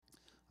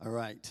All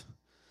right.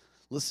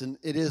 Listen,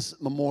 it is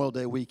Memorial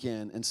Day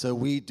weekend, and so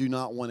we do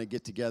not want to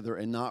get together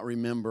and not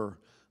remember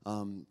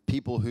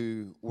people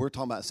who, we're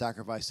talking about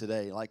sacrifice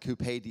today, like who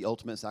paid the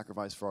ultimate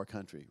sacrifice for our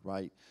country,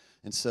 right?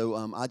 And so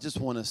I just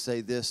want to say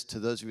this to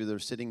those of you that are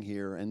sitting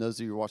here and those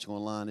of you who are watching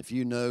online. If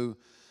you know,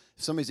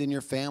 if somebody's in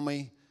your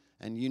family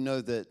and you know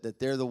that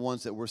they're the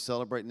ones that we're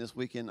celebrating this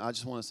weekend, I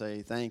just want to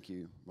say thank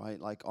you, right?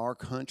 Like our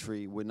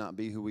country would not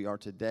be who we are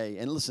today.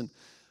 And listen,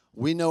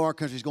 we know our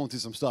country's going through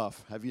some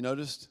stuff. Have you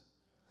noticed?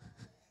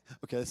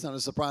 Okay, that's not a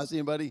surprise to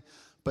anybody,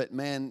 but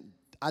man,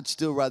 I'd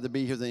still rather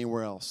be here than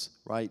anywhere else,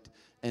 right?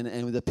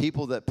 And the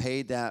people that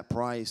paid that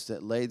price,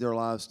 that laid their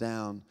lives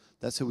down,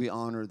 that's who we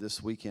honor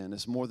this weekend.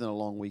 It's more than a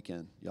long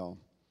weekend, y'all.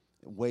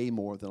 Way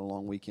more than a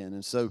long weekend.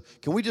 And so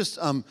can we just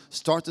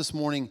start this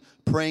morning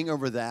praying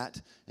over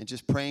that and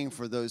just praying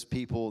for those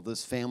people,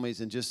 those families,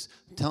 and just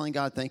telling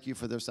God thank you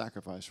for their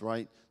sacrifice,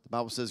 right? The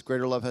Bible says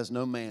greater love has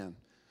no man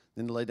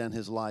than to lay down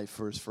his life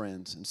for his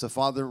friends. And so,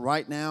 Father,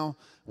 right now,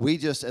 we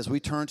just, as we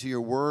turn to your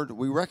word,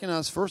 we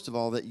recognize, first of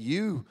all, that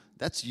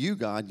that's you,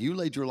 God. You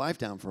laid your life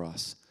down for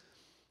us.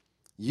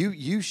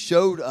 You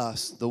showed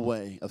us the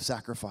way of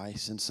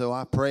sacrifice. And so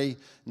I pray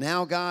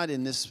now, God,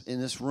 in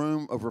this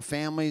room over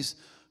families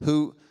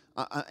who,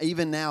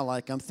 even now,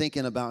 like I'm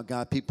thinking about,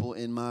 God, people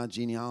in my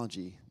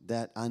genealogy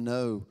that I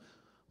know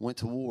went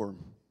to war.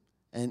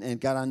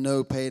 And God, I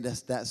know paid us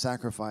that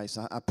sacrifice.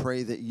 I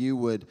pray that you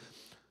would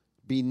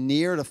be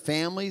near to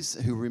families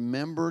who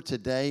remember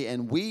today.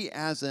 And we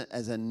as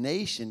a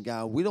nation,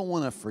 God, we don't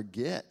want to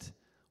forget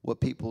what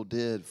people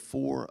did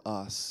for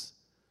us.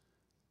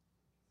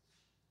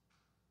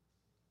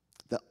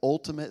 The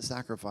ultimate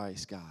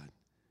sacrifice, God.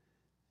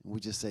 And we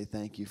just say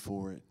thank you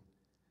for it.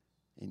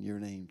 In your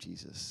name,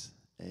 Jesus.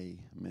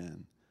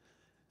 Amen.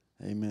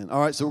 Amen. All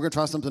right, so we're going to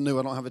try something new.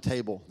 I don't have a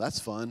table. That's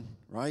fun,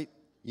 right?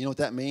 You know what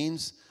that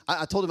means?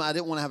 I told him I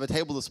didn't want to have a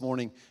table this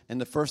morning, and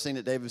the first thing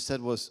that David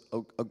said was,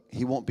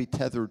 he won't be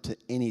tethered to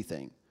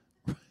anything.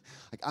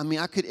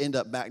 I could end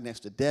up back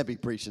next to Debbie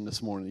preaching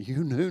this morning.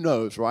 Who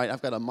knows, right?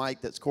 I've got a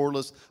mic that's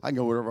cordless. I can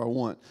go wherever I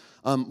want.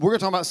 We're going to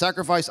talk about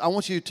sacrifice. I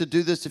want you to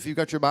do this if you've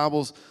got your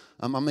Bibles.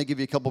 I'm going to give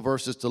you a couple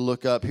verses to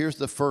look up. Here's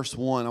the first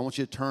one. I want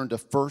you to turn to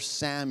 1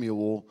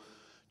 Samuel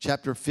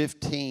chapter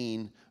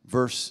 15,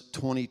 verse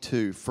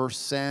 22. 1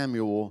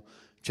 Samuel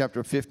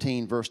chapter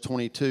 15, verse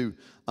 22.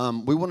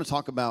 We want to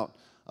talk about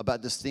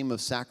this theme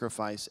of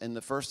sacrifice. And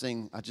the first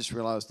thing, I just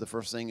realized the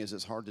first thing is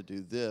it's hard to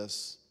do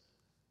this.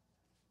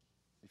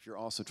 If you're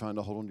also trying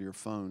to hold onto your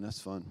phone, that's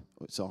fun.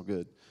 It's all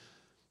good.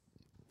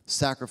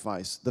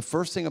 Sacrifice. The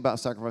first thing about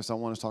sacrifice I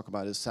want to talk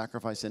about is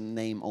sacrifice in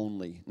name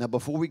only. Now,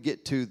 before we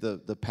get to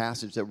the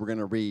passage that we're going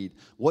to read,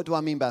 what do I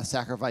mean by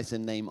sacrifice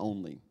in name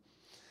only?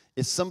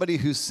 It's somebody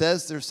who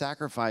says they're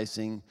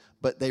sacrificing,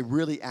 but they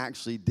really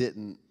actually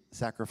didn't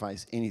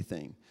sacrifice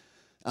anything.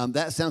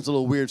 That sounds a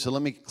little weird, so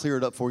let me clear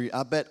it up for you.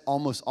 I bet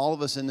almost all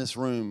of us in this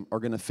room are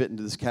going to fit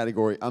into this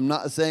category. I'm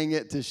not saying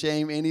it to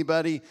shame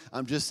anybody.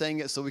 I'm just saying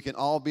it so we can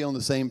all be on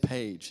the same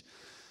page.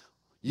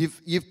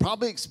 You've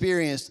probably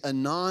experienced a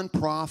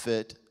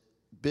nonprofit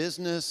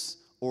business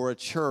or a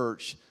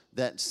church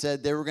that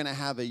said they were going to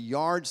have a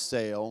yard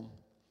sale,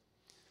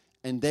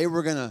 and they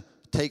were going to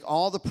take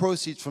all the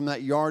proceeds from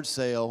that yard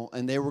sale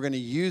and they were going to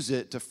use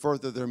it to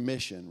further their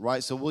mission,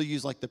 right? So we'll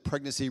use like the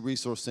Pregnancy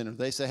Resource Center.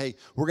 They say, hey,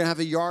 we're going to have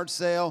a yard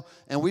sale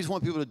and we just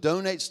want people to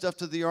donate stuff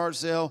to the yard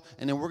sale,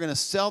 and then we're going to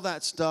sell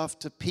that stuff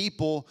to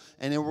people,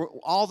 and then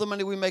all the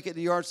money we make at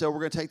the yard sale, we're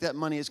going to take that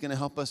money. It's going to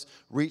help us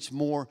reach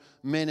more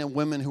men and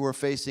women who are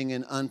facing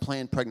an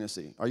unplanned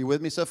pregnancy. Are you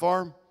with me so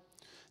far?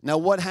 Now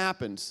what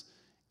happens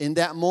in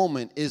that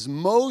moment is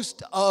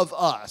most of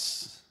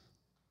us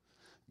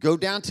go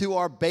down to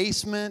our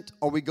basement,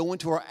 or we go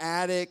into our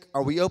attic,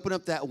 or we open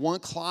up that one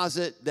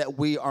closet that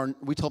we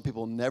tell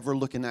people never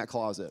look in that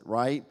closet,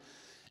 right?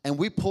 And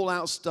we pull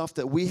out stuff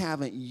that we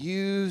haven't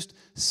used,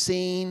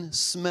 seen,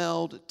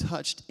 smelled,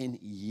 touched in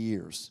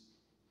years.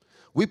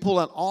 We pull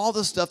out all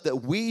the stuff that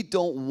we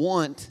don't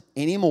want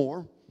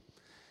anymore,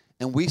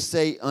 and we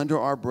say under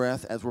our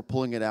breath as we're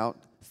pulling it out,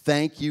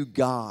 thank you,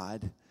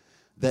 God,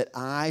 that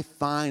I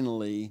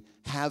finally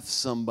have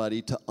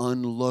somebody to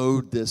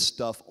unload this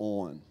stuff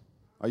on.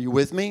 Are you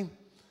with me?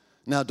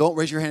 Now, don't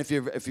raise your hand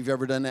if you've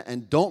ever done that,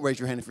 and don't raise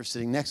your hand if you're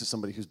sitting next to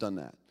somebody who's done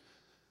that.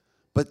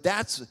 But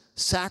that's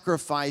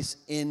sacrifice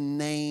in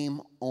name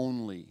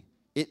only.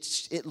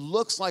 It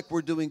looks like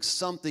we're doing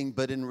something,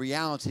 but in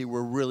reality,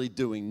 we're really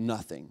doing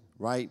nothing,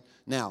 right?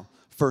 Now,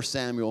 1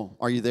 Samuel,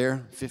 are you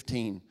there?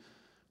 15,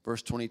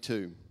 verse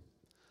 22.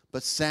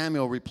 But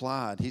Samuel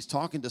replied, he's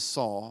talking to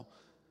Saul,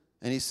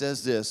 and he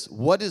says this,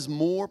 what is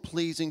more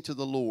pleasing to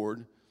the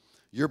Lord,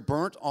 your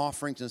burnt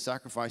offerings and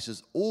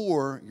sacrifices,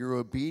 or your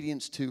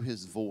obedience to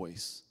his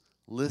voice?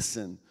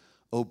 Listen,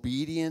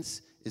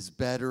 obedience is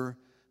better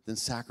than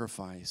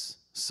sacrifice.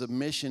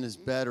 Submission is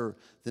better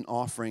than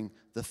offering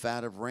the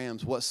fat of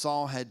rams. What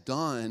Saul had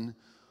done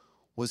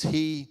was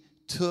he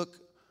took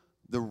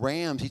the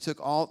rams, he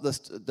took all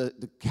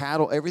the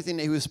cattle, everything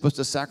that he was supposed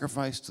to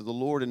sacrifice to the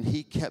Lord, and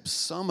he kept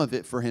some of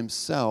it for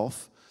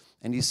himself,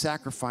 and he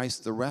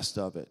sacrificed the rest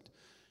of it.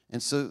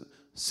 And so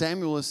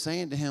Samuel is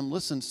saying to him,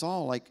 listen,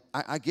 Saul, like,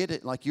 I get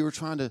it. Like, you were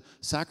trying to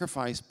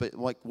sacrifice, but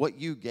like what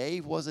you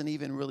gave wasn't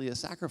even really a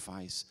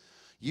sacrifice.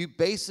 You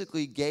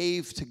basically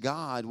gave to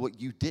God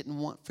what you didn't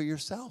want for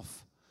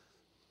yourself.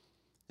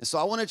 And so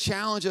I want to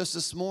challenge us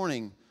this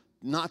morning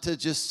not to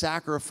just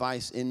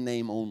sacrifice in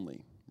name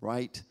only,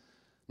 right?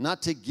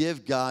 Not to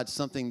give God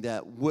something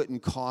that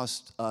wouldn't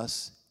cost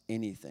us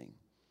anything.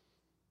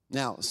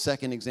 Now,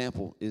 second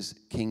example is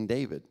King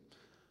David.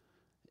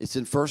 It's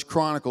in 1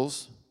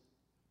 Chronicles.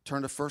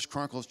 Turn to 1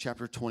 Chronicles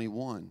chapter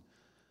 21.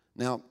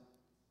 Now,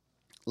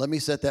 let me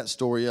set that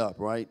story up,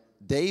 right?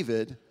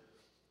 David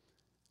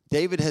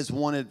has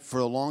wanted for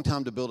a long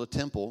time to build a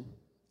temple,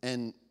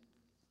 and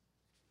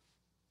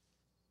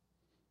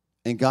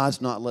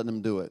God's not letting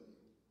him do it.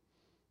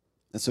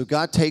 And so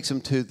God takes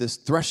him to this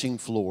threshing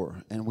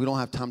floor, and we don't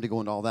have time to go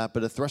into all that,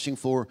 but a threshing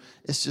floor,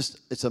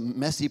 it's a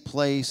messy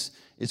place.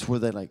 It's where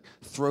they like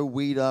throw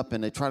wheat up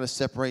and they try to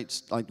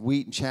separate like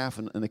wheat and chaff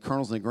and the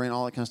kernels and the grain,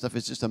 all that kind of stuff.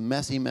 It's just a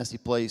messy, messy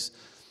place.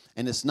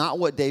 And it's not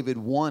what David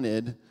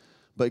wanted,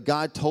 but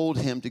God told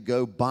him to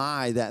go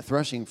buy that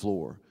threshing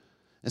floor.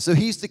 And so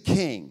he's the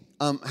king.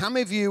 How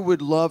many of you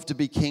would love to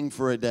be king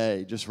for a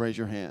day? Just raise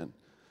your hand.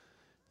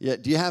 Yeah.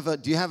 Do you have a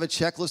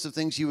checklist of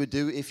things you would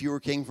do if you were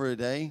king for a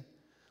day?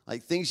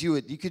 Like things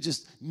you could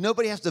just,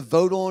 nobody has to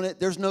vote on it.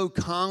 There's no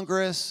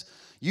Congress.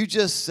 You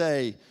just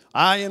say,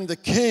 I am the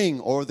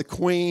king or the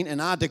queen,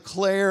 and I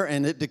declare,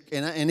 and it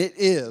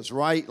is,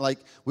 right? Like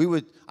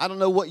I don't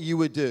know what you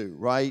would do,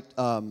 right?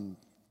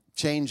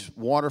 Change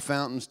water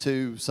fountains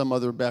to some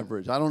other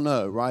beverage. I don't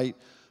know, right?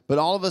 But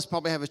all of us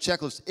probably have a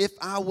checklist. If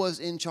I was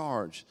in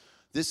charge,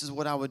 this is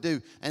what I would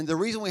do. And the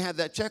reason we have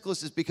that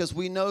checklist is because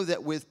we know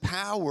that with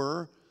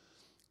power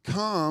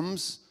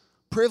comes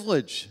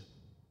privilege,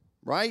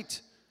 right?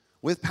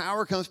 With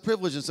power comes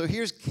privilege. And so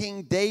here's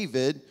King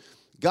David.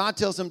 God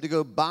tells him to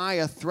go buy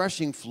a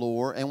threshing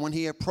floor. And when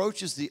he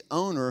approaches the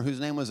owner,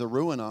 whose name was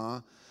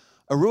Araunah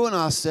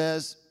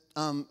says,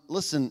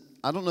 listen,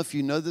 I don't know if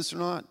you know this or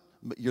not,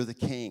 but you're the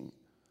king.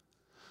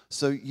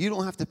 So you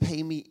don't have to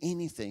pay me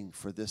anything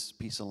for this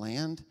piece of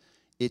land.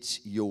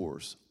 It's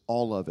yours,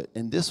 all of it.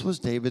 And this was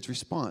David's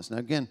response. Now,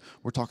 again,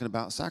 we're talking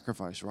about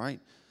sacrifice, right?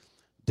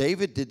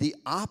 David did the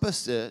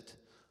opposite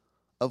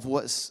of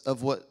what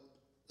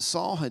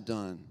Saul had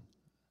done.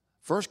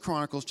 1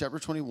 Chronicles chapter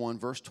 21,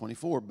 verse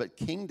 24. But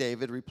King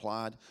David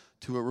replied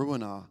to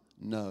Araunah,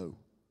 no.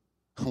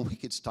 We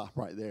could stop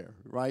right there,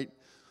 right?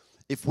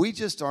 If we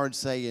just started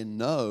saying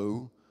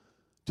no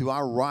to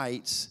our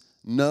rights,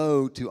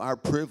 no to our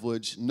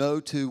privilege, no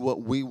to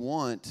what we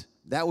want,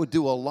 that would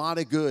do a lot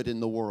of good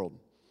in the world.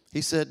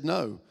 He said,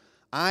 no,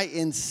 I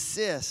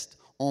insist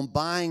on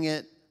buying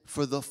it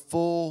for the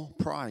full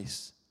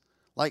price.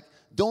 Like,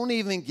 don't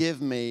even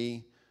give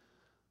me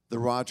the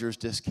Rogers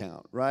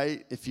discount,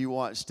 right? If you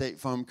watch State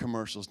Farm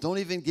commercials, don't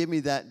even give me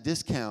that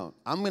discount.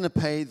 I'm going to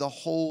pay the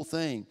whole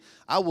thing.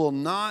 I will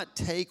not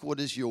take what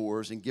is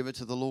yours and give it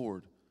to the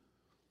Lord.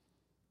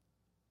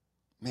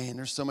 Man,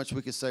 there's so much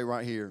we could say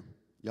right here,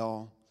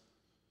 y'all.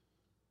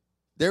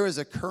 There is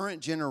a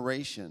current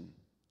generation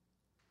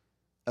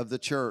of the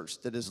church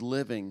that is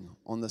living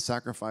on the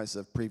sacrifice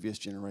of previous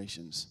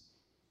generations.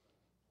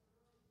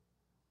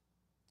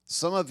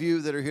 Some of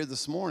you that are here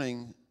this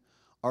morning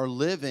are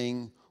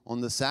living on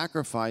the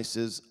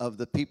sacrifices of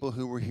the people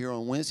who were here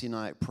on Wednesday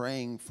night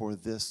praying for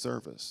this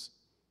service.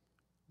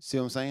 See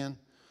what I'm saying?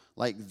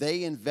 Like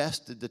they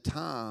invested the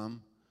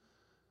time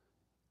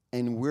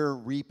and we're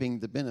reaping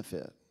the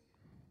benefit.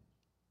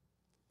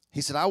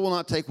 He said, I will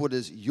not take what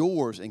is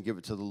yours and give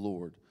it to the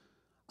Lord.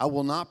 I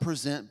will not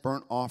present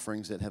burnt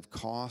offerings that have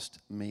cost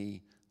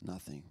me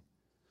nothing.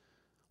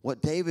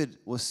 What David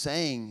was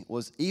saying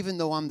was, even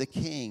though I'm the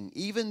king,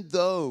 even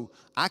though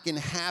I can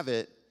have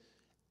it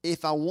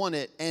if I want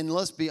it, and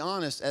let's be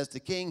honest, as the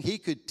king, he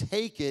could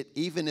take it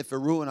even if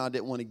Araunah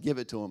didn't want to give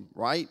it to him,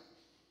 right?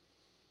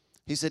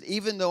 He said,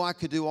 even though I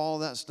could do all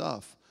that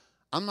stuff,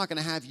 I'm not going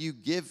to have you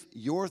give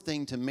your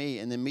thing to me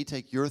and then me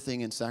take your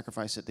thing and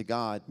sacrifice it to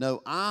God.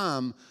 No,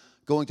 I'm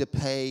going to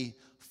pay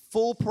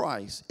full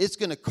price. It's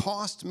going to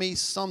cost me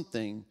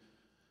something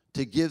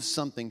to give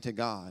something to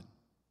God.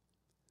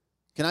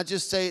 Can I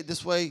just say it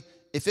this way?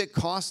 If it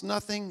costs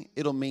nothing,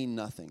 it'll mean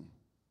nothing.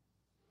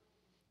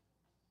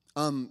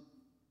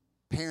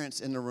 Parents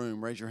in the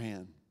room, raise your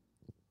hand.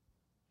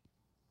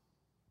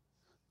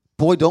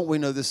 Boy, don't we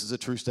know this is a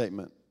true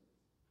statement.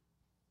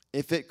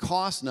 If it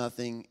costs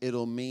nothing,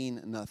 it'll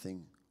mean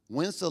nothing.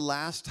 When's the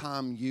last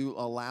time you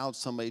allowed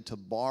somebody to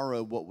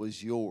borrow what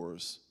was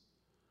yours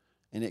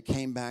and it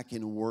came back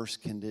in worse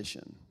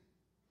condition?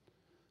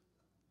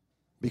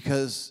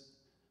 Because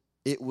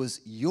it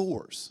was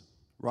yours,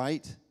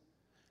 right?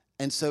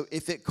 And so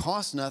if it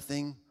costs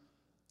nothing,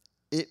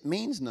 it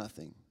means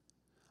nothing.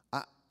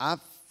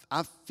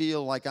 I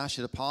feel like I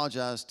should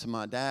apologize to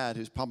my dad,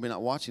 who's probably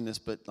not watching this,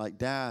 but like,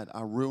 Dad,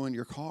 I ruined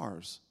your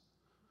cars.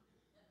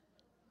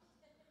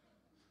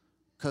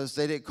 Because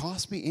they didn't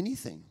cost me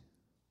anything.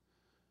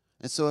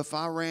 And so if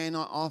I ran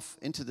off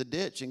into the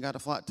ditch and got a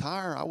flat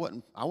tire, I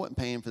wasn't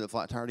paying for the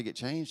flat tire to get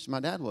changed.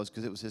 My dad was,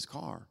 because it was his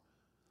car.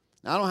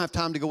 Now, I don't have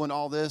time to go into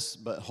all this,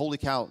 but holy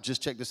cow,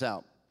 just check this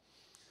out.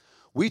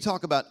 We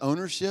talk about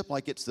ownership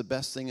like it's the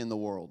best thing in the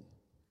world.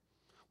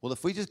 Well,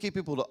 if we just get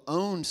people to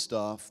own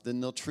stuff,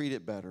 then they'll treat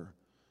it better.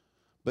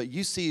 But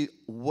you see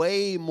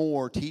way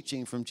more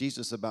teaching from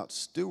Jesus about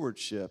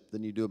stewardship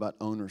than you do about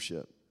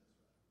ownership.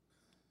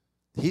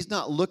 He's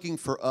not looking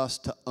for us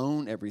to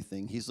own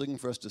everything. He's looking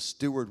for us to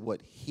steward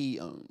what he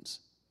owns.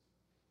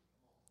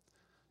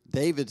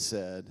 David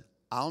said,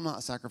 I'll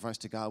not sacrifice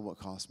to God what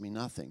costs me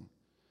nothing.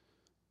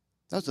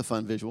 That was a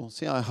fun visual.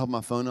 See how I held my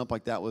phone up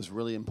like that was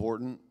really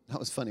important? That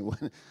was funny.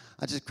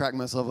 I just cracked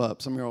myself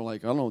up. Some of you are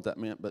like, I don't know what that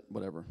meant, but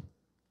whatever.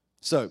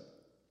 So,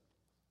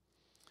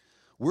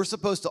 we're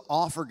supposed to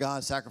offer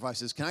God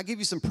sacrifices. Can I give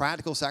you some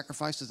practical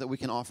sacrifices that we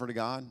can offer to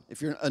God?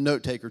 If you're a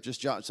note taker, just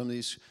jot some of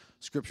these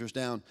scriptures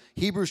down.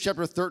 Hebrews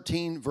chapter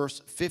 13,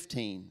 verse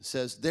 15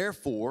 says,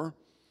 therefore,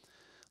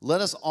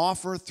 let us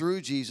offer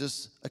through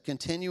Jesus a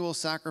continual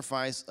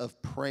sacrifice of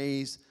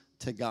praise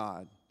to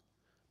God,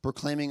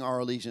 proclaiming our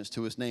allegiance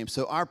to his name.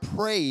 So our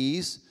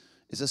praise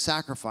is a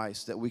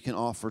sacrifice that we can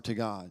offer to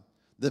God.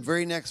 The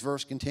very next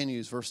verse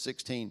continues, verse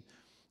 16.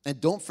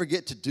 And don't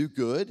forget to do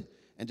good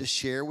and to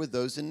share with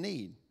those in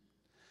need.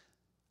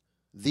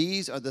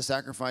 These are the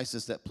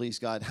sacrifices that please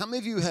God. How many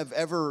of you have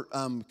ever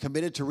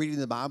committed to reading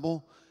the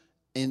Bible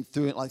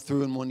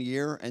through in 1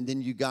 year, and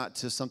then you got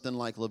to something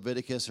like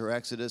Leviticus or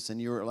Exodus,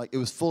 and you were like, it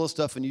was full of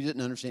stuff, and you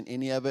didn't understand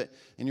any of it,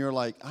 and you're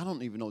like, I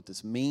don't even know what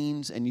this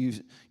means, and you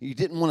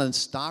didn't want to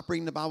stop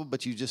reading the Bible,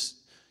 but you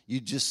just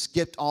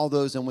skipped all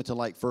those and went to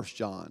like 1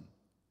 John,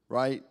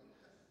 right?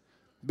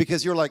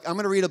 Because you're like, I'm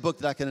going to read a book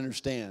that I can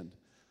understand.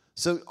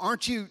 So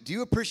do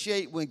you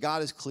appreciate when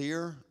God is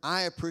clear?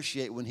 I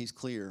appreciate when he's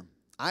clear.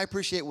 I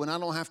appreciate when I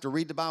don't have to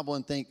read the Bible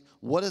and think,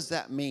 what does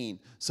that mean?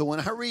 So when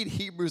I read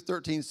Hebrews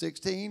 13,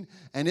 16,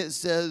 and it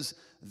says,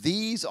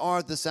 these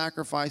are the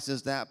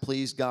sacrifices that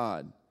please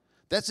God.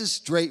 That's as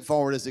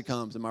straightforward as it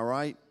comes, am I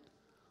right?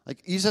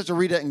 Like, you just have to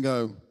read it and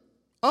go,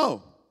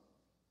 oh,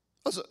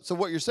 so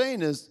what you're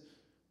saying is,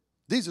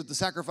 these are the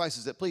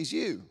sacrifices that please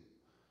you.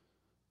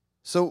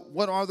 So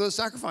what are those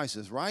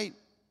sacrifices, right?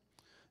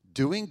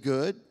 Doing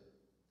good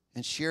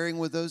and sharing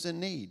with those in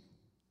need.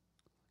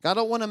 I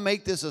don't want to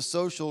make this a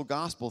social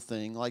gospel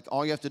thing. Like,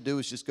 all you have to do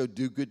is just go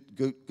do good,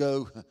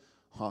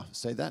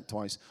 say that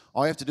twice.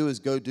 All you have to do is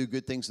go do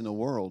good things in the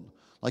world.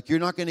 Like, you're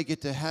not going to get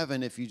to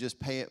heaven if you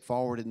just pay it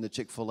forward in the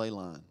Chick-fil-A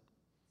line.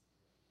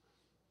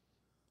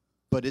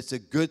 But it's a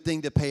good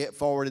thing to pay it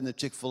forward in the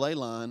Chick-fil-A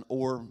line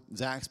or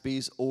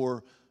Zaxby's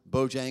or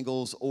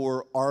Bojangles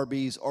or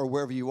Arby's or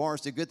wherever you are.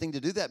 It's a good thing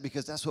to do that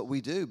because that's what we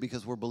do,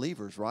 because we're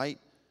believers, right?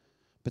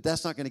 But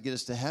that's not going to get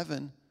us to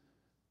heaven.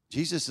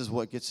 Jesus is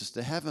what gets us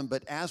to heaven.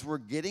 But as we're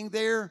getting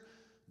there,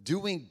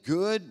 doing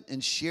good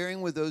and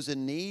sharing with those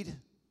in need,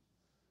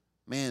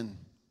 man,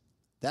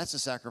 that's a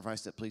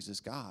sacrifice that pleases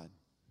God.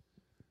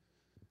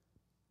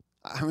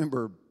 I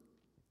remember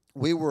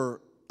we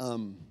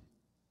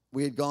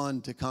had gone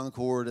to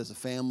Concord as a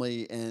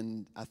family,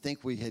 and I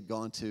think we had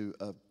gone to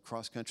a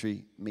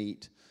cross-country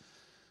meet.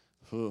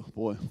 Oh,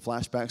 boy,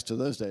 flashbacks to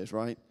those days,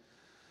 right?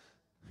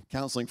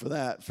 Counseling for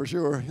that, for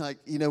sure.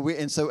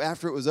 And so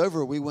after it was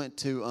over, we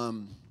went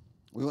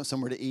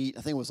somewhere to eat.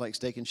 I think it was like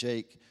Steak and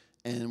Shake.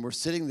 And we're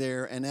sitting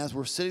there, and as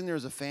we're sitting there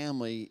as a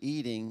family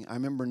eating, I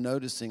remember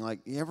noticing, like,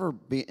 you ever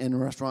be in a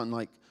restaurant and,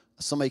 like,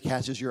 somebody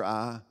catches your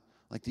eye?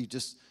 Like,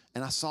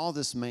 and I saw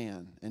this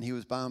man, and he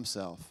was by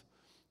himself.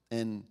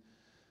 And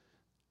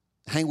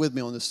hang with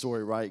me on this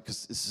story, right?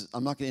 Because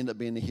I'm not going to end up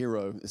being the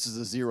hero. This is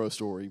a zero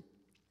story.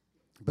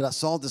 But I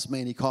saw this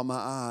man, he caught my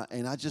eye,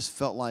 and I just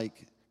felt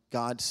like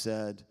God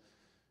said,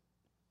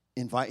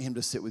 invite him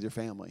to sit with your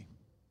family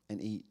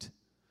and eat.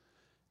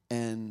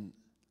 And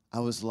I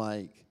was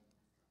like,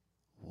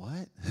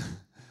 what?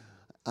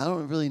 I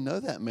don't really know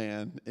that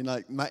man. And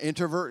like my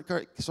introvert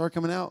started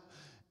coming out.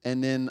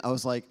 And then I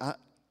was like,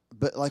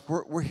 but like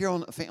we're here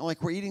on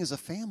like we're eating as a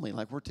family,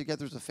 like we're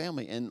together as a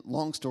family. And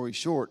long story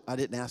short, I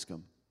didn't ask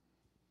him.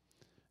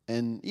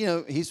 And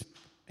he's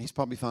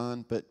probably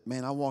fine, but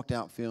man, I walked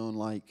out feeling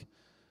like,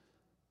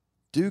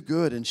 do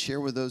good and share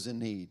with those in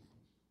need.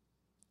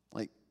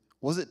 Like,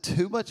 was it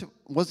too much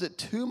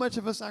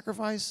of a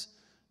sacrifice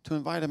to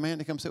invite a man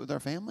to come sit with our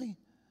family?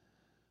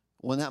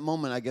 Well, in that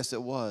moment, I guess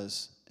it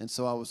was. And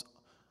so I was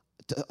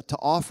to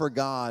offer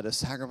God a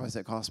sacrifice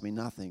that cost me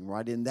nothing,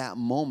 right? In that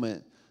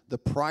moment, the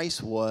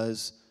price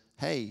was,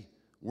 hey,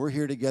 we're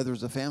here together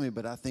as a family,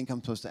 but I think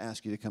I'm supposed to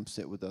ask you to come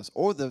sit with us.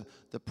 Or the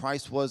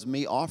price was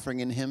me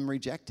offering and him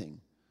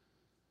rejecting.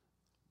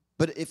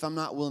 But if I'm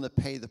not willing to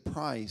pay the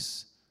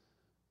price,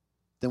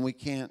 then we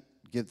can't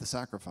give the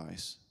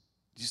sacrifice.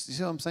 Do you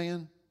see what I'm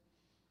saying?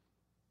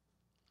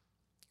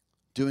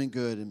 Doing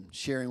good and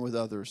sharing with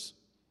others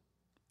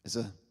is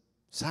a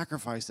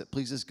sacrifice that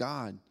pleases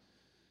God.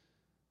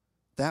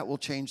 That will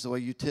change the way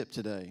you tip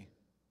today.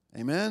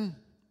 Amen?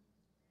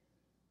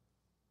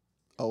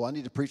 Oh, I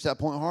need to preach that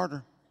point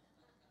harder.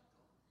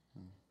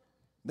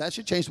 That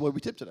should change the way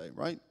we tip today,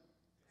 right?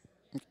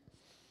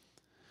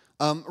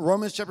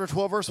 Romans chapter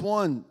 12, verse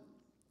 1.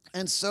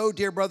 And so,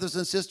 dear brothers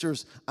and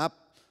sisters, I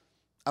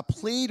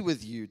plead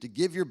with you to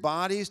give your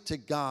bodies to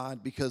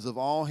God because of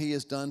all he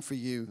has done for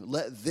you.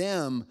 Let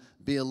them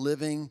be a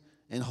living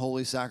and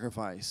holy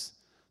sacrifice,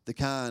 the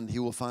kind he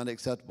will find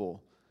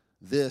acceptable.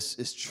 This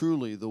is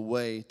truly the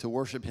way to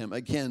worship him.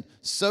 Again,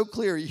 so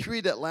clear. You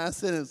read that last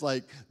sentence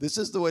like, this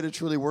is the way to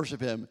truly worship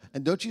him.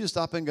 And don't you just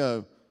stop and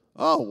go,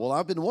 oh, well,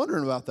 I've been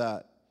wondering about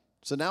that.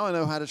 So now I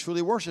know how to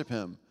truly worship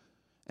him.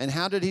 And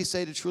how did he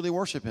say to truly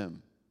worship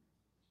him?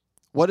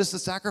 What is the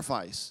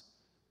sacrifice?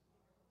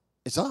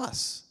 It's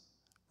us,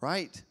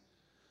 right?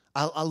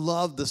 I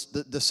love this,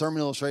 the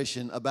sermon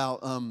illustration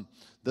about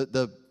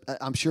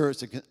I'm sure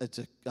it's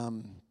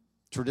a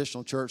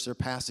traditional church. They're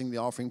passing the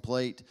offering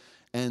plate,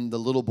 and the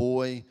little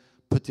boy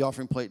put the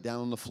offering plate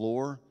down on the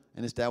floor,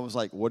 and his dad was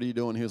like, what are you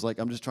doing? He was like,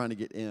 I'm just trying to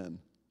get in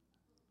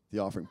the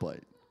offering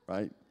plate,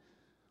 right?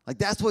 Like,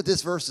 that's what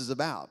this verse is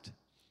about.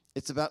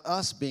 It's about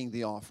us being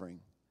the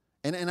offering.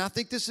 And I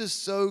think this is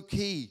so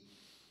key.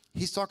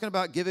 He's talking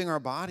about giving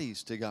our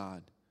bodies to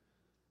God.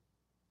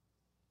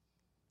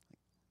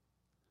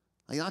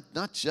 Like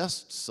not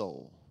just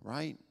soul,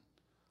 right?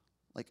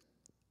 Like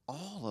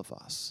all of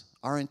us,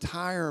 our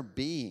entire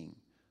being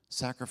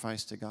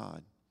sacrificed to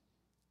God.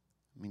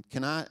 I mean,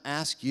 can I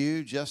ask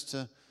you just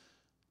to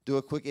do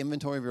a quick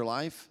inventory of your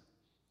life?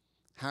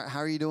 How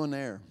are you doing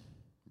there,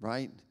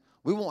 right?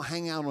 We won't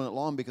hang out on it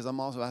long because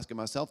I'm also asking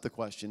myself the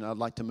question, and I'd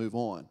like to move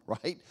on,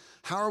 right?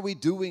 How are we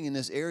doing in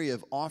this area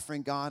of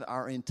offering God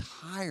our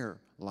entire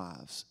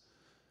lives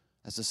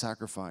as a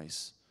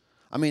sacrifice?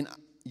 I mean,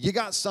 you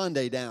got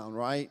Sunday down,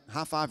 right?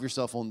 High five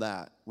yourself on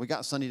that. We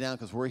got Sunday down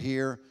because we're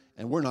here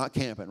and we're not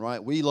camping,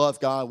 right? We love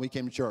God. We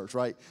came to church,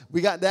 right?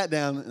 We got that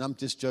down, and I'm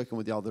just joking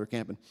with y'all that are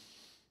camping.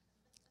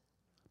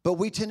 But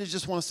we tend to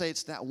just want to say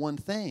it's that one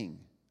thing.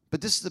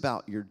 But this is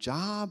about your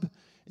job.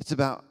 It's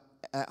about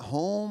at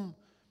home.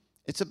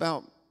 It's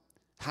about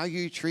how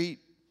you treat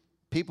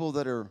people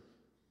that are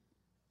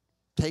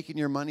taking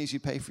your money as you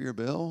pay for your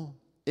bill.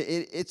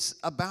 It's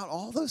about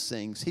all those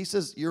things. He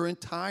says your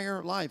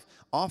entire life,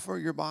 offer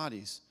your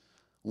bodies.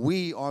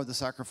 We are the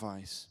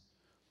sacrifice.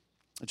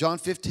 John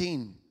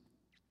 15,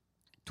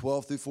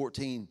 12 through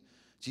 14.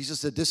 Jesus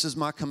said, this is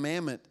my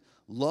commandment.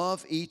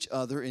 Love each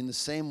other in the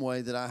same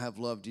way that I have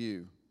loved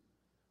you.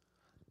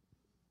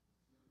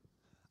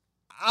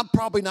 I'm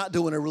probably not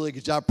doing a really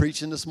good job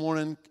preaching this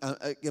morning.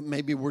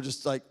 Maybe we're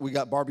just like, we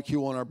got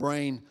barbecue on our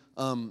brain.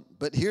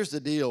 But here's the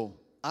deal.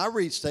 I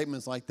read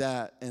statements like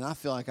that, and I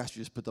feel like I should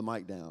just put the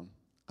mic down.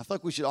 I feel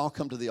like we should all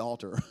come to the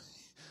altar.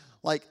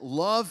 Like,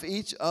 love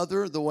each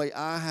other the way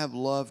I have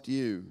loved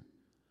you.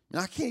 And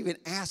I can't even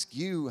ask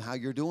you how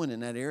you're doing in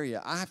that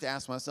area. I have to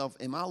ask myself,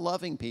 am I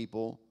loving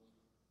people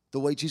the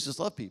way Jesus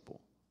loved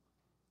people?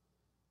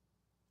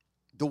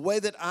 The way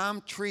that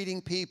I'm treating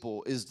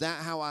people, is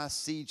that how I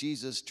see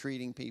Jesus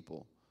treating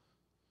people?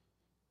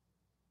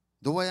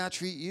 The way I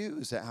treat you,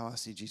 is that how I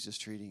see Jesus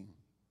treating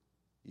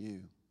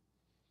you?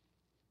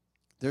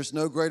 There's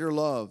no greater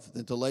love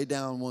than to lay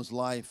down one's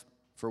life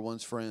for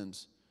one's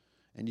friends.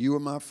 And you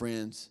are my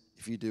friends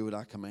if you do what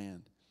I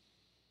command.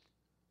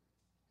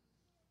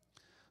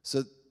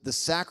 So the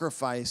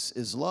sacrifice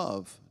is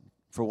love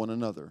for one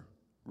another,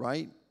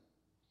 right?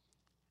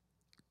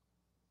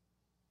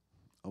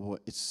 Oh,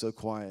 it's so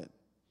quiet.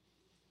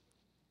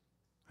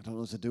 I don't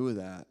know what to do with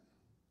that,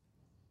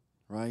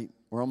 right?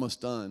 We're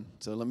almost done.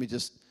 So let me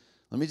just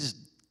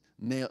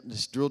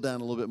drill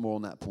down a little bit more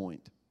on that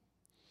point.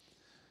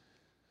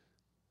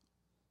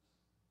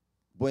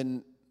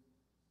 When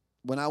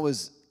I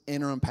was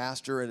interim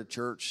pastor at a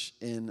church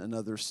in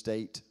another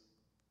state,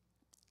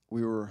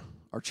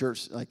 our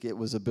church, like, it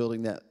was a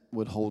building that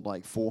would hold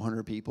like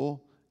 400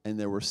 people, and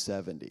there were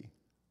 70,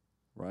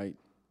 right?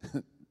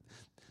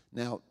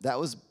 Now, that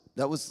was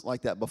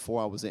like that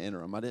before I was an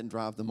interim. I didn't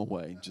drive them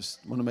away.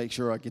 Just want to make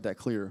sure I get that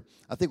clear.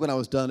 I think when I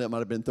was done, it might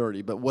have been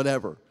 30, but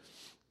whatever.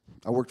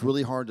 I worked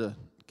really hard to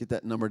get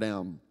that number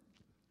down.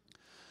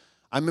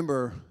 I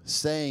remember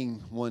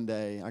saying one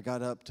day, I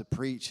got up to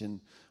preach, and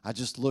I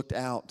just looked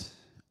out.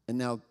 And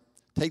now,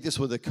 take this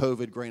with a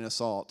COVID grain of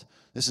salt.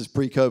 This is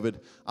pre-COVID.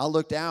 I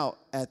looked out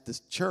at the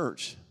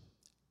church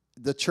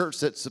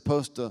that's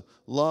supposed to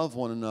love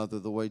one another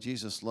the way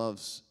Jesus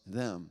loves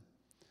them.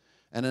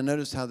 And I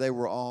noticed how they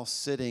were all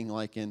sitting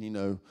like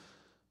in,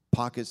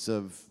 pockets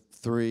of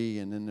 3,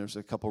 and then there's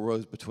a couple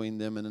rows between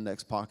them and the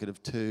next pocket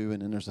of 2,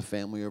 and then there's a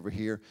family over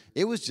here.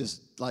 It was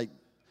just like,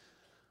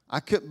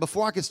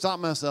 before I could stop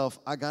myself,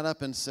 I got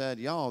up and said,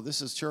 y'all,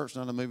 this is church,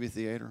 not a movie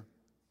theater.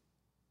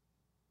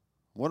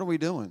 What are we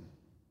doing?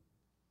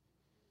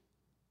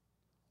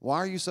 Why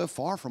are you so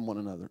far from one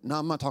another? No,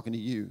 I'm not talking to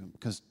you,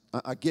 because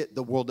I get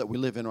the world that we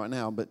live in right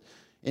now, but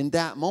in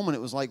that moment,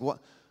 it was like, what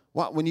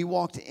when you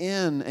walked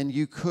in and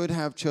you could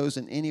have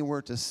chosen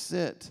anywhere to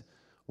sit,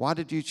 why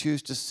did you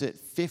choose to sit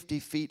 50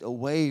 feet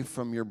away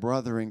from your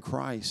brother in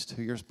Christ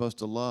who you're supposed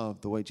to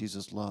love the way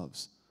Jesus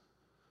loves?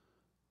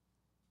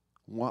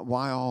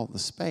 Why all the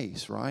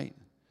space, right?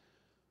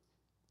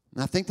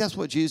 And I think that's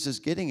what Jesus is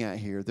getting at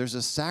here. There's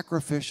a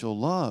sacrificial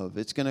love.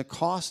 It's going to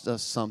cost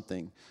us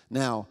something.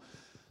 Now,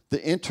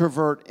 the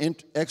introvert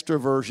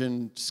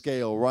extroversion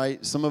scale,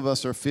 right? Some of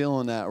us are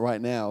feeling that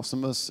right now.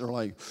 Some of us are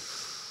like,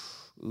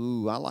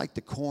 ooh, I like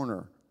the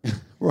corner,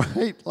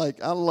 right?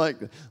 Like, I like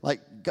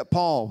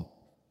Paul,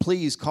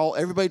 please call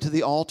everybody to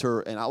the altar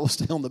and I will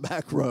stay on the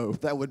back row.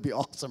 That would be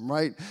awesome,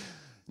 right?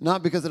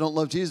 Not because I don't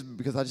love Jesus, but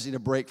because I just need a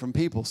break from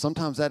people.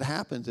 Sometimes that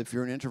happens if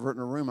you're an introvert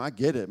in a room. I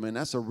get it, man.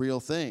 That's a real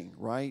thing,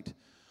 right?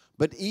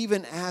 But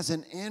even as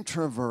an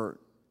introvert,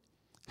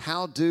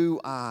 how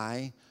do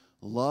I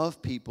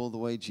love people the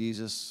way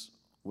Jesus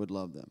would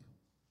love them?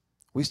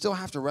 We still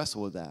have to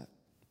wrestle with that,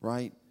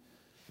 right?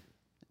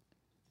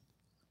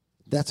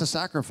 That's a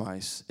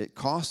sacrifice. It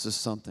costs us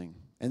something.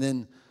 And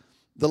then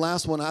the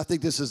last one, I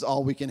think this is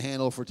all we can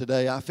handle for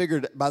today. I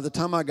figured by the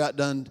time I got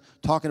done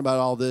talking about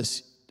all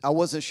this, I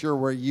wasn't sure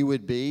where you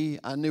would be.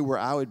 I knew where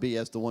I would be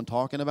as the one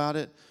talking about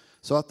it.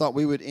 So I thought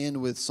we would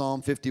end with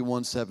Psalm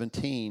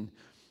 51:17.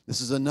 This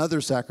is another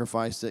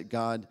sacrifice that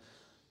God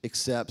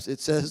accepts.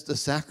 It says, the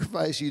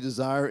sacrifice you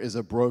desire is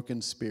a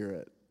broken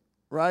spirit,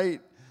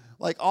 right?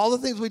 Like all the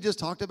things we just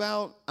talked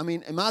about. I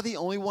mean, am I the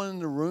only one in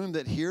the room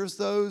that hears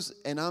those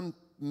and I'm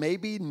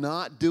maybe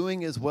not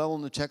doing as well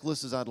on the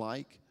checklist as I'd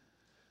like?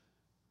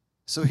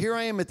 So here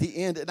I am at the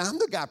end, and I'm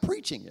the guy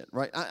preaching it,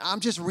 right? I'm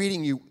just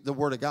reading you the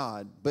Word of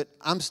God, but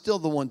I'm still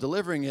the one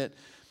delivering it.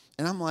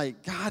 And I'm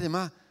like, God, am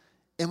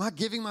I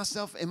giving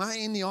myself, am I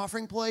in the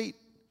offering plate?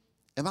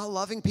 Am I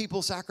loving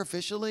people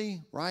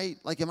sacrificially, right?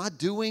 Like, how am I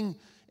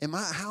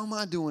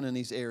doing in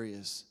these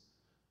areas?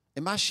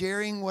 Am I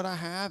sharing what I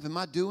have? Am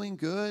I doing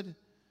good?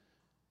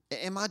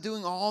 Am I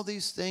doing all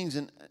these things?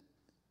 And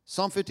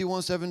Psalm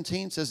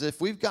 51:17 says,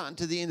 if we've gotten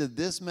to the end of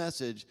this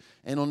message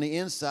and on the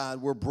inside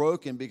we're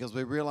broken because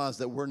we realize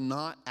that we're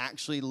not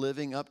actually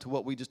living up to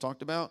what we just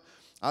talked about,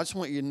 I just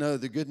want you to know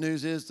the good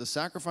news is the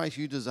sacrifice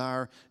you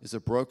desire is a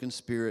broken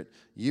spirit.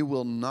 You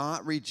will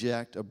not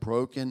reject a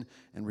broken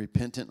and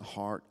repentant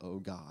heart, oh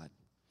God.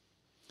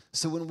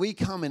 So when we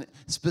come in,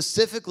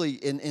 specifically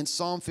in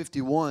Psalm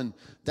 51,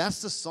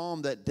 that's the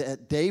psalm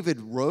that David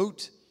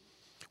wrote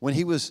when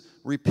he was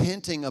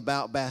repenting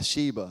about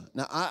Bathsheba.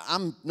 Now,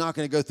 I'm not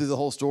going to go through the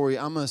whole story.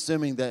 I'm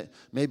assuming that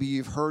maybe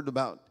you've heard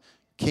about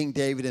King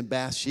David and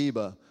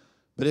Bathsheba.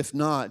 But if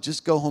not,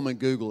 just go home and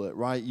Google it,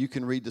 right? You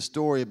can read the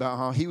story about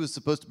how he was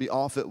supposed to be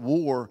off at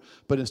war,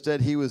 but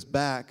instead he was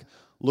back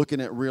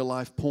looking at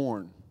real-life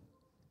porn.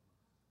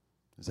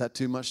 Is that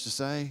too much to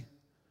say?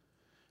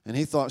 And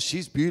he thought,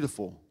 she's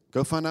beautiful.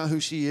 Go find out who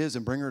she is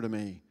and bring her to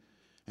me.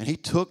 And he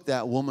took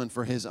that woman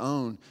for his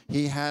own.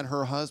 He had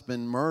her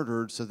husband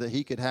murdered so that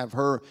he could have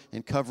her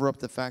and cover up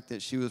the fact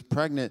that she was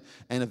pregnant.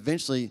 And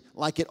eventually,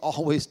 like it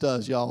always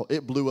does, y'all,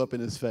 it blew up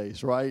in his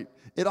face, right?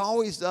 It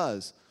always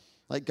does.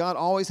 Like God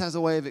always has a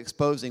way of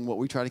exposing what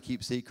we try to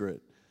keep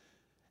secret.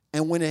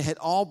 And when it had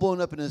all blown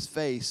up in his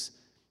face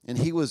and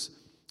he was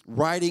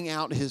writing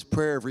out his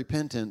prayer of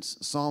repentance,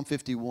 Psalm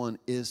 51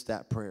 is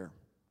that prayer.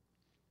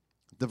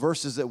 The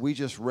verses that we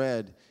just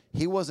read,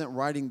 he wasn't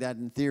writing that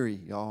in theory,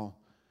 y'all.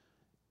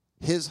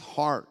 His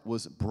heart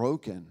was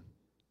broken.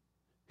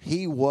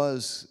 He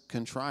was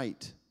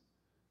contrite.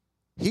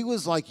 He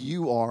was like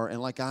you are and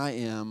like I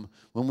am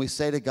when we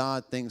say to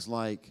God things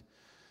like,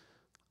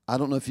 I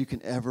don't know if you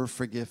can ever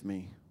forgive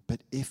me, but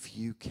if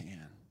you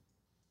can.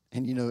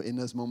 And you know, in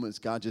those moments,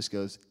 God just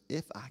goes,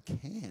 if I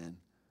can.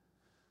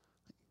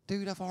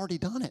 Dude, I've already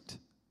done it.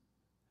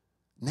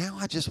 Now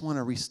I just want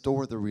to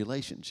restore the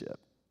relationship,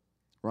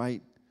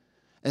 right?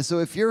 And so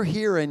if you're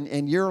here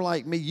and you're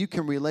like me, you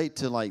can relate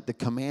to like the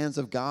commands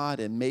of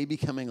God and maybe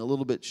coming a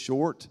little bit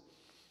short.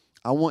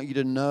 I want you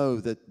to know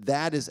that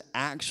that is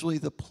actually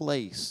the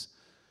place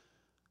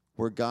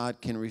where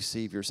God can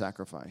receive your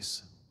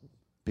sacrifice.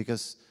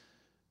 Because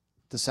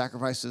the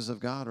sacrifices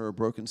of God are a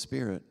broken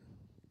spirit.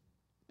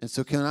 And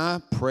so can I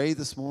pray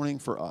this morning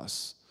for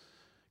us?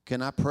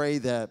 Can I pray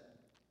that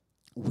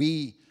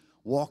we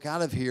walk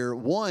out of here,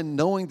 one,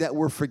 knowing that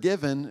we're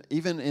forgiven,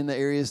 even in the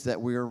areas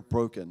that we're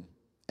broken.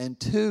 And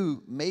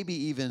two, maybe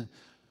even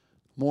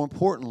more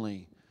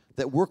importantly,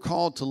 that we're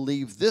called to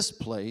leave this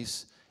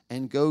place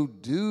and go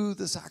do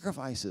the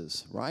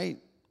sacrifices, right?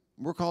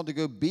 We're called to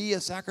go be a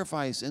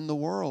sacrifice in the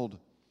world.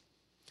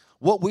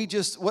 What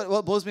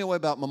blows me away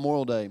about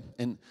Memorial Day,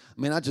 and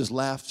I mean, I just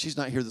laughed. She's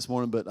not here this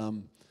morning, but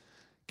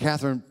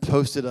Catherine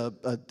posted a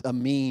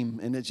meme,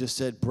 and it just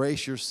said,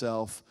 brace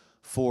yourself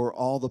for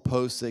all the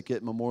posts that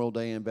get Memorial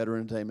Day and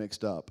Veterans Day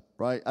mixed up,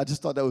 right? I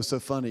just thought that was so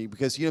funny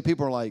because, you know,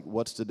 people are like,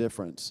 what's the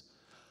difference?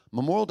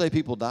 Memorial Day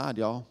people died,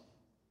 y'all.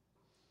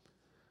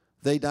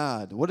 They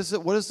died. What is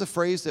it? What is the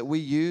phrase that we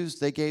use?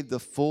 They gave the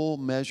full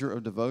measure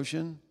of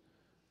devotion.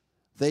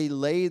 They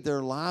laid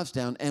their lives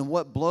down. And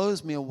what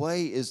blows me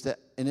away is that,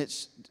 and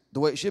it's the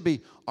way it should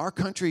be, our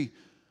country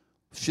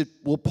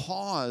will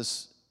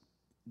pause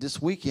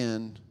this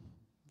weekend,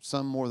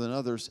 some more than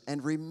others,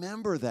 and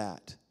remember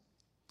that.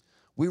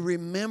 We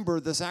remember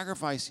the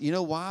sacrifice. You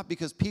know why?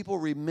 Because people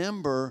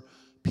remember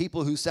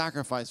people who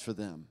sacrificed for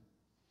them.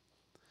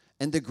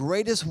 And the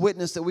greatest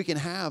witness that we can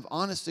have,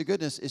 honest to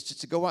goodness, is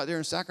just to go out there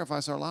and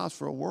sacrifice our lives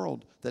for a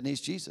world that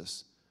needs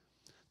Jesus.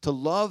 To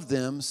love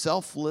them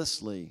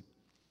selflessly,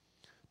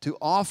 to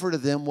offer to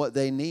them what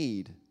they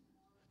need,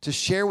 to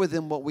share with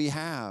them what we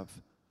have.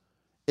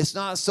 It's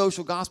not a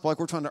social gospel like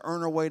we're trying to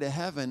earn our way to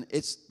heaven.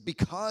 It's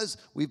because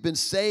we've been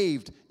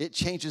saved, it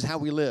changes how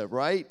we live,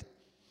 right?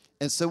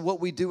 And so what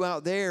we do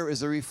out there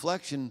is a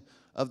reflection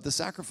of the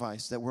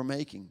sacrifice that we're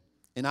making.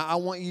 And I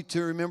want you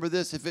to remember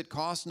this. If it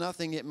costs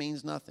nothing, it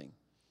means nothing.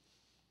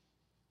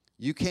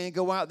 You can't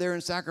go out there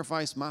and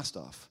sacrifice my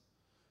stuff.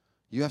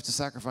 You have to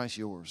sacrifice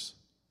yours.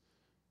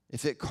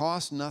 If it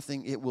costs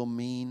nothing, it will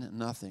mean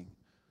nothing.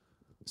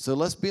 So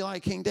let's be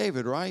like King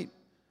David, right?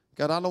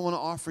 God, I don't want to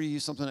offer you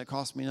something that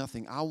costs me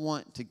nothing. I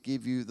want to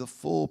give you the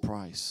full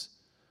price.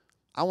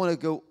 I want to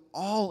go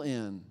all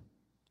in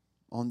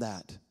on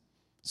that.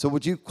 So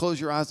would you close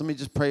your eyes? Let me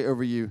just pray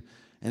over you.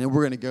 And then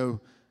we're going to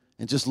go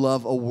and just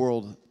love a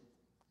world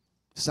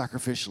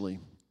sacrificially.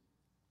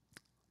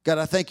 God,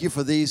 I thank you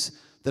for these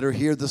that are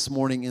here this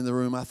morning in the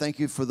room. I thank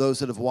you for those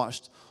that have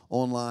watched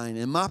online.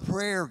 And my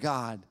prayer,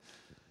 God,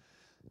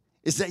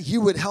 is that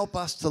you would help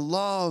us to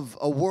love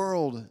a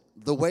world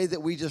the way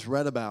that we just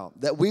read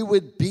about, that we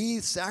would be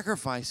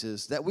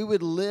sacrifices, that we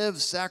would live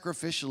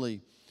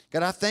sacrificially.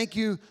 God, I thank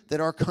you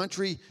that our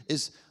country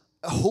is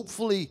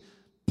hopefully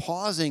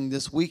pausing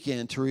this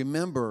weekend to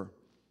remember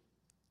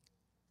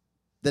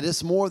that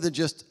it's more than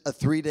just a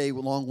 3-day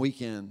long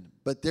weekend,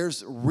 but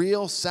there's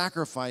real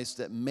sacrifice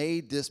that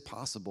made this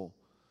possible.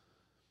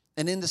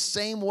 And in the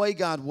same way,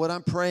 God, what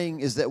I'm praying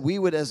is that we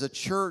would as a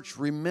church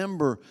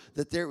remember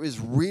that there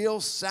is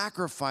real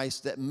sacrifice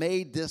that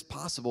made this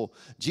possible.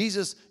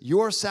 Jesus,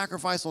 your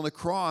sacrifice on the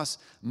cross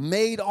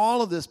made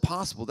all of this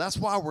possible. That's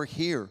why we're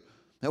here.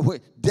 Now, we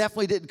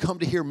definitely didn't come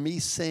to hear me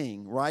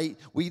sing, right?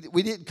 We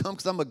didn't come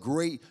because I'm a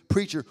great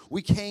preacher.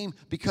 We came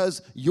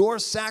because your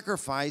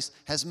sacrifice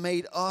has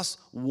made us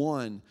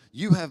one.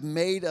 You have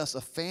made us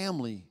a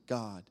family,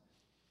 God.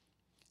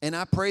 And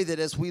I pray that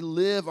as we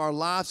live our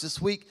lives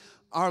this week,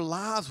 our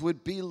lives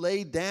would be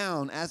laid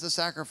down as a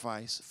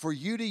sacrifice for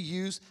you to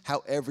use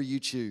however you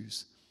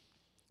choose.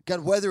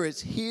 God, whether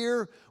it's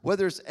here,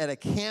 whether it's at a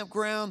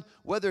campground,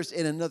 whether it's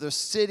in another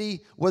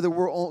city, whether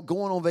we're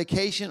going on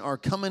vacation or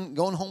going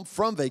home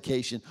from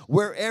vacation,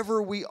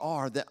 wherever we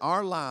are, that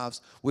our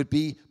lives would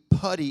be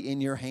putty in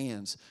your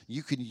hands.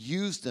 You can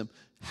use them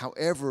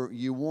however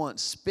you want.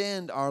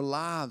 Spend our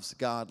lives,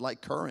 God,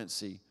 like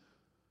currency.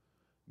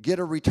 Get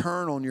a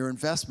return on your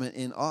investment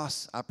in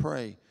us, I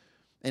pray.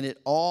 And it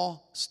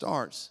all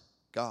starts,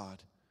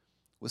 God,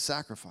 with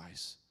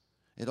sacrifice.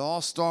 It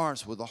all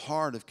starts with the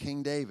heart of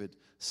King David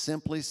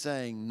simply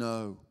saying,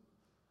 no,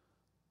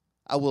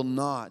 I will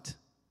not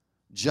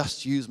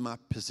just use my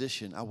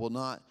position. I will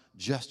not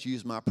just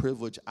use my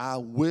privilege. I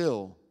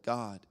will,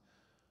 God,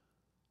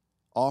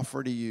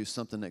 offer to you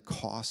something that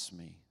costs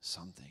me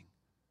something.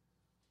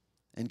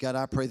 And God,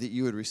 I pray that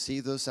you would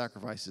receive those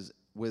sacrifices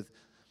with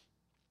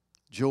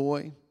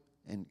joy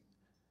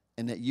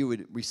and that you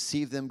would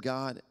receive them,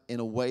 God, in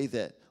a way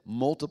that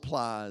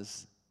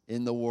multiplies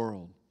in the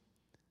world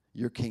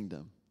your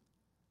kingdom.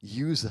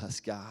 Use us,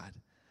 God,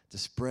 to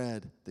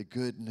spread the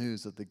good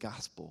news of the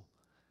gospel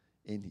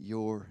in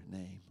your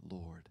name,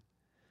 Lord.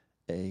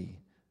 Amen.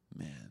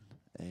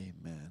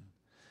 Amen.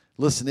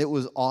 Listen, it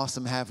was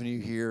awesome having you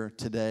here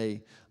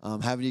today,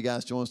 having you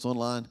guys join us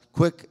online.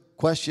 Quick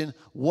question,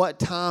 what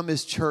time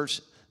is church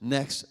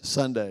next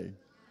Sunday?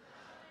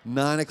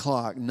 9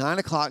 o'clock. 9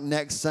 o'clock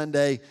next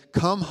Sunday.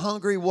 Come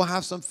hungry. We'll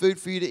have some food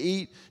for you to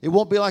eat. It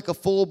won't be like a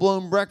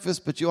full-blown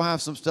breakfast, but you'll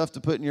have some stuff to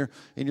put in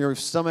your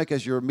stomach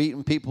as you're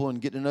meeting people and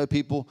getting to know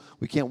people.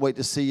 We can't wait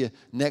to see you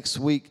next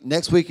week.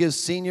 Next week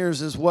is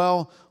seniors as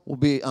well. We'll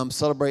be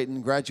celebrating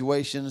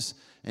graduations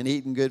and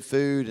eating good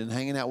food and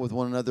hanging out with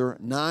one another.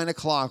 9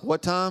 o'clock.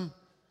 What time?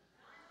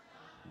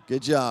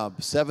 Good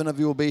job. 7 of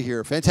you will be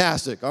here.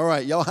 Fantastic. All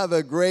right. Y'all have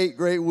a great,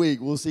 great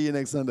week. We'll see you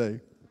next Sunday.